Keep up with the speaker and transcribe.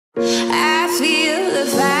I feel the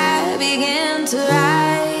fire begin to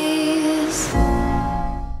rise.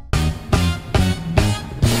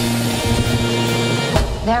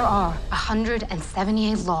 There are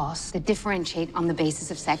 178 laws that differentiate on the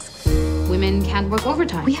basis of sex. Women can't work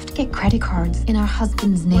overtime. We have to get credit cards in our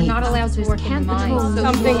husband's name. We're not allowed to work in the mines.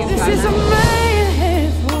 This is a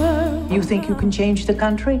man's world. You think you can change the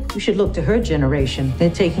country? You should look to her generation. They're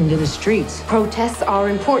taking to the streets. Protests are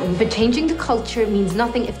important, but changing the culture means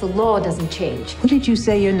nothing if the law doesn't change. What did you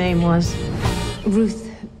say your name was?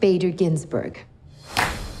 Ruth Bader Ginsburg.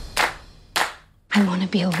 I want to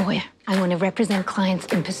be a lawyer. I want to represent clients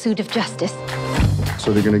in pursuit of justice.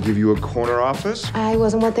 So they're gonna give you a corner office? I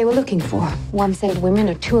wasn't what they were looking for. One said women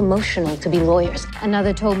are too emotional to be lawyers.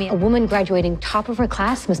 Another told me a woman graduating top of her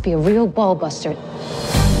class must be a real ballbuster.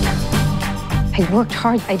 I worked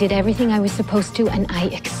hard. I did everything I was supposed to, and I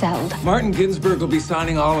excelled. Martin Ginsburg will be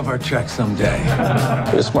signing all of our checks someday.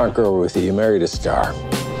 You're a smart girl, Ruthie. You married a star.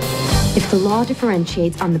 If the law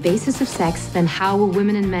differentiates on the basis of sex, then how will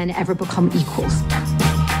women and men ever become equals?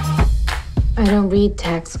 I don't read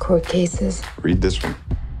tax court cases. Read this one.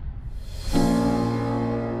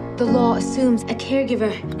 The law assumes a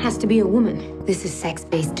caregiver has to be a woman. This is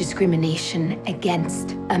sex-based discrimination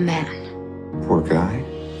against a man. Poor guy.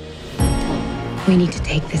 We need to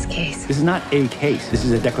take this case. This is not a case. This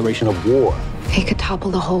is a declaration of war. It could topple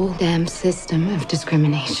the whole damn system of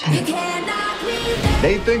discrimination.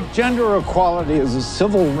 They think gender equality is a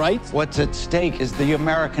civil right. What's at stake is the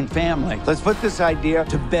American family. Let's put this idea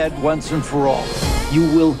to bed once and for all. You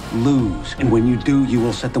will lose. And when you do, you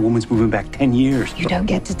will set the women's movement back 10 years. You don't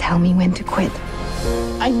get to tell me when to quit.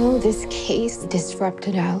 I know this case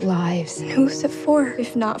disrupted our lives. Who's it for,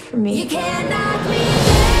 if not for me?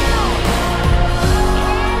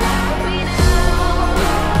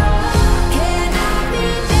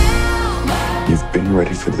 You've been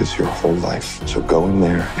ready for this your whole life. So go in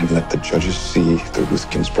there and let the judges see the Ruth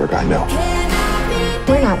Ginsburg I know.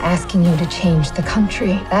 We're not asking you to change the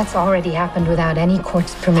country. That's already happened without any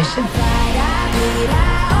court's permission.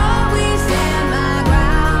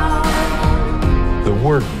 The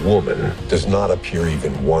word woman does not appear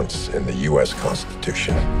even once in the U.S.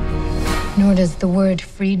 Constitution. Nor does the word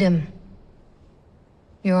freedom,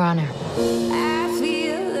 Your Honor.